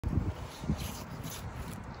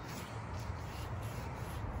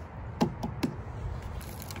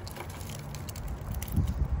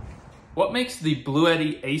What makes the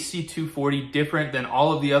Bluetti AC240 different than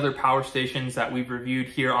all of the other power stations that we've reviewed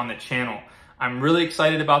here on the channel? I'm really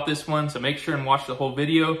excited about this one, so make sure and watch the whole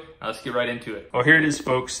video. Now let's get right into it. Well, here it is,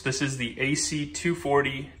 folks. This is the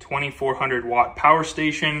AC240 2400 watt power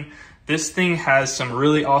station. This thing has some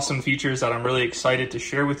really awesome features that I'm really excited to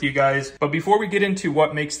share with you guys. But before we get into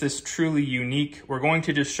what makes this truly unique, we're going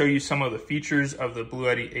to just show you some of the features of the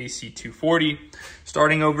Bluetti AC240.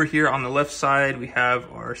 Starting over here on the left side, we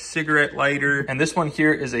have our cigarette lighter. And this one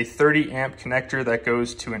here is a 30 amp connector that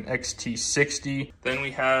goes to an XT60. Then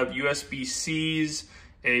we have USB-Cs,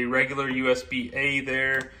 a regular USB-A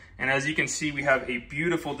there. And as you can see, we have a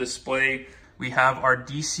beautiful display. We have our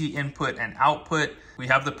DC input and output. We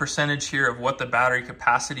have the percentage here of what the battery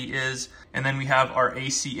capacity is. And then we have our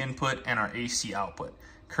AC input and our AC output.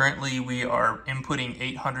 Currently, we are inputting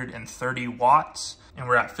 830 watts and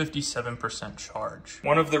we're at 57% charge.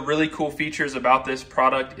 One of the really cool features about this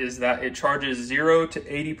product is that it charges 0 to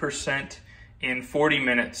 80% in 40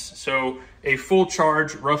 minutes. So a full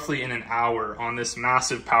charge roughly in an hour on this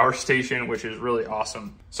massive power station, which is really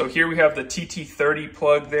awesome. So here we have the TT30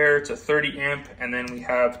 plug there. It's a 30 amp, and then we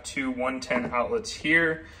have two 110 outlets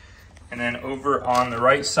here. And then over on the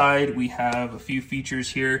right side, we have a few features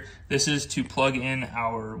here. This is to plug in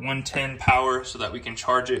our 110 power so that we can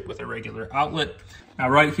charge it with a regular outlet. Now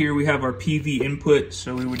right here, we have our PV input.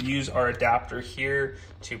 So we would use our adapter here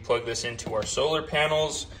to plug this into our solar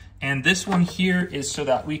panels. And this one here is so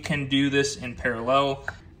that we can do this in parallel.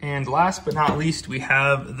 And last but not least, we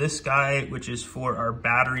have this guy, which is for our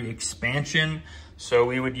battery expansion. So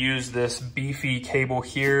we would use this beefy cable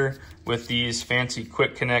here with these fancy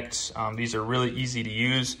quick connects. These are really easy to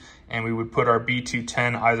use. And we would put our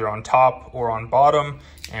B210 either on top or on bottom,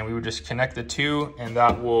 and we would just connect the two, and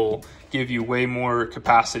that will give you way more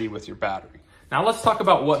capacity with your battery. Now let's talk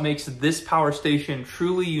about what makes this power station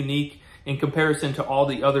truly unique in comparison to all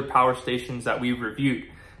the other power stations that we've reviewed.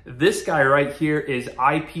 This guy right here is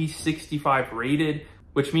IP65 rated,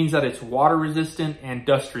 which means that it's water resistant and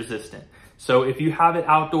dust resistant. So if you have it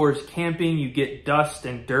outdoors camping, you get dust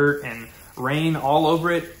and dirt and rain all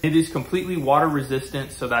over it. It is completely water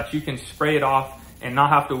resistant so that you can spray it off and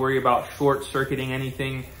not have to worry about short circuiting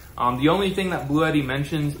anything. The only thing that Bluetti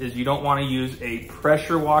mentions is you don't want to use a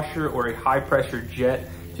pressure washer or a high pressure jet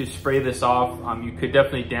to spray this off. You could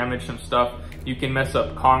definitely damage some stuff. You can mess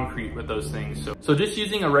up concrete with those things. So just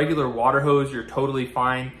using a regular water hose, you're totally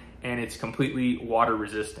fine, and it's completely water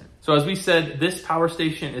resistant. So as we said, this power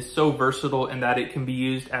station is so versatile in that it can be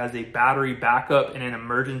used as a battery backup in an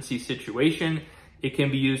emergency situation. It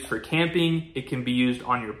can be used for camping. It can be used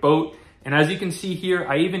on your boat. And as you can see here,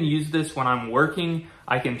 I even use this when I'm working.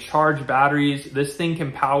 I can charge batteries. This thing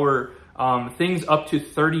can power things up to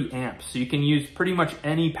 30 amps. So you can use pretty much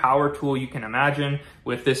any power tool you can imagine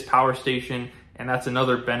with this power station. And that's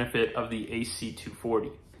another benefit of the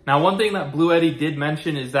AC240. Now, one thing that Bluetti did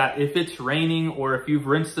mention is that if it's raining or if you've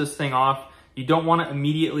rinsed this thing off, you don't want to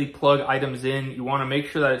immediately plug items in. You want to make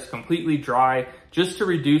sure that it's completely dry just to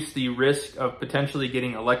reduce the risk of potentially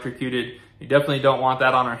getting electrocuted. You definitely don't want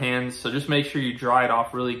that on our hands, so just make sure you dry it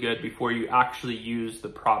off really good before you actually use the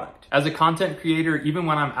product. As a content creator, even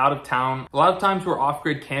when I'm out of town, a lot of times we're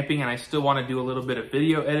off-grid camping and I still want to do a little bit of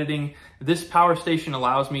video editing. This power station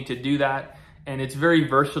allows me to do that, and it's very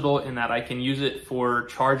versatile in that I can use it for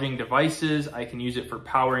charging devices, I can use it for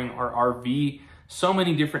powering our RV, so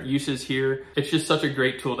many different uses here. It's just such a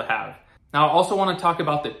great tool to have. Now, I also want to talk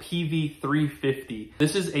about the PV350.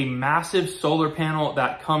 This is a massive solar panel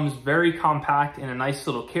that comes very compact in a nice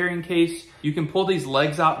little carrying case. You can pull these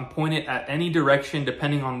legs out and point it at any direction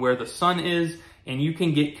depending on where the sun is, and you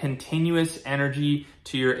can get continuous energy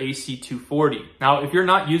to your AC240. Now, if you're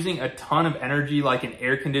not using a ton of energy like an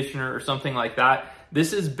air conditioner or something like that,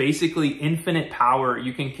 this is basically infinite power.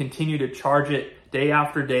 You can continue to charge it day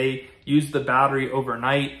after day, use the battery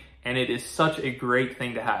overnight, and it is such a great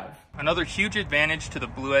thing to have. Another huge advantage to the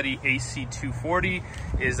Bluetti AC240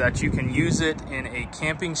 is that you can use it in a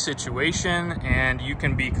camping situation and you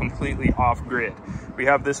can be completely off grid. We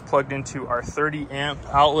have this plugged into our 30 amp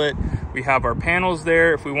outlet. We have our panels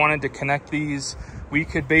there. If we wanted to connect these, we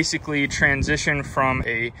could basically transition from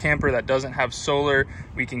a camper that doesn't have solar.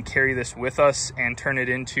 We can carry this with us and turn it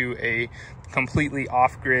into a completely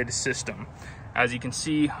off-grid system. As you can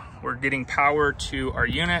see, we're getting power to our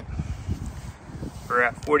unit. We're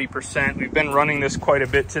at 40%. We've been running this quite a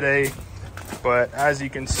bit today, but as you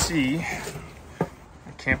can see,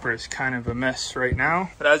 the camper is kind of a mess right now.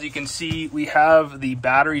 But as you can see, we have the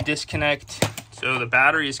battery disconnect. So the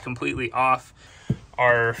battery is completely off.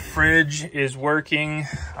 Our fridge is working.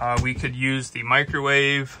 We could use the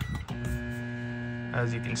microwave.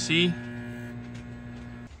 as you can see.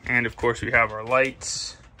 And of course we have our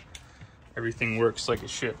lights. Everything works like it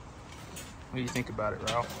should. What do you think about it,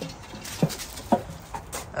 Ralph?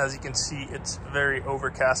 As you can see, it's very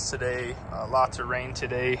overcast today, lots of rain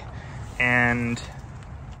today, and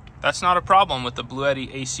that's not a problem with the Bluetti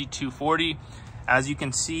AC240. As you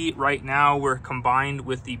can see right now, we're combined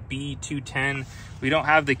with the B210. We don't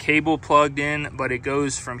have the cable plugged in, but it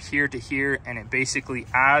goes from here to here, and it basically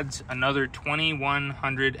adds another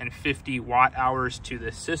 2,150 watt hours to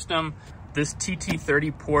this system. This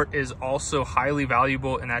TT30 port is also highly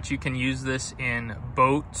valuable in that you can use this in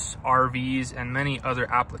boats, RVs, and many other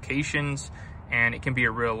applications, and it can be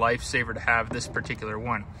a real lifesaver to have this particular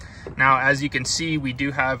one. Now, as you can see, we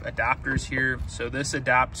do have adapters here. So this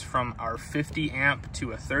adapts from our 50 amp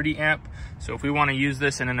to a 30 amp. So if we want to use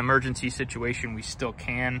this in an emergency situation, we still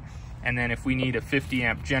can. And then if we need a 50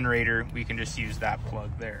 amp generator, we can just use that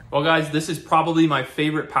plug there. Well guys, this is probably my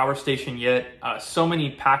favorite power station yet. So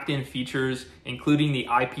many packed in features, including the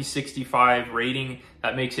IP65 rating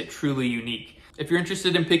that makes it truly unique. If you're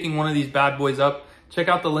interested in picking one of these bad boys up, check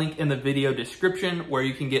out the link in the video description where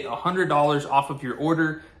you can get $100 off of your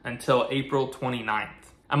order until April 29th.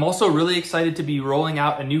 I'm also really excited to be rolling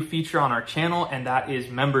out a new feature on our channel, and that is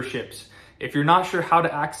memberships. If you're not sure how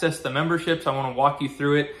to access the memberships, I want to walk you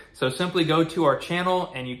through it. So simply go to our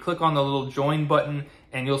channel and you click on the little join button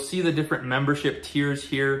and you'll see the different membership tiers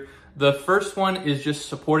here. The first one is just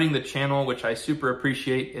supporting the channel, which I super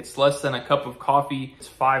appreciate. It's less than a cup of coffee. It's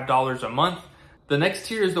 $5 a month. The next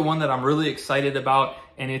tier is the one that I'm really excited about,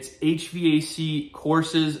 and it's HVAC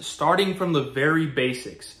courses starting from the very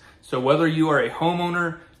basics. So whether you are a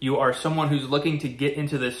homeowner, you are someone who's looking to get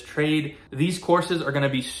into this trade, these courses are going to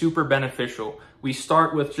be super beneficial. We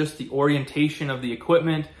start with just the orientation of the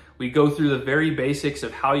equipment. We go through the very basics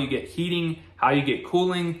of how you get heating, how you get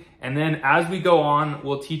cooling, and then as we go on,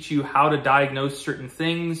 we'll teach you how to diagnose certain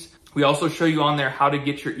things. We also show you on there how to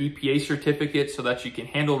get your EPA certificate so that you can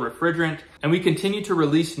handle refrigerant. And we continue to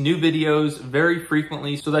release new videos very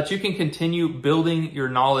frequently so that you can continue building your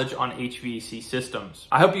knowledge on HVAC systems.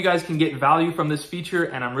 I hope you guys can get value from this feature,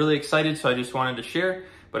 and I'm really excited, so I just wanted to share.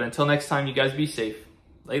 But until next time, you guys be safe.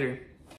 Later.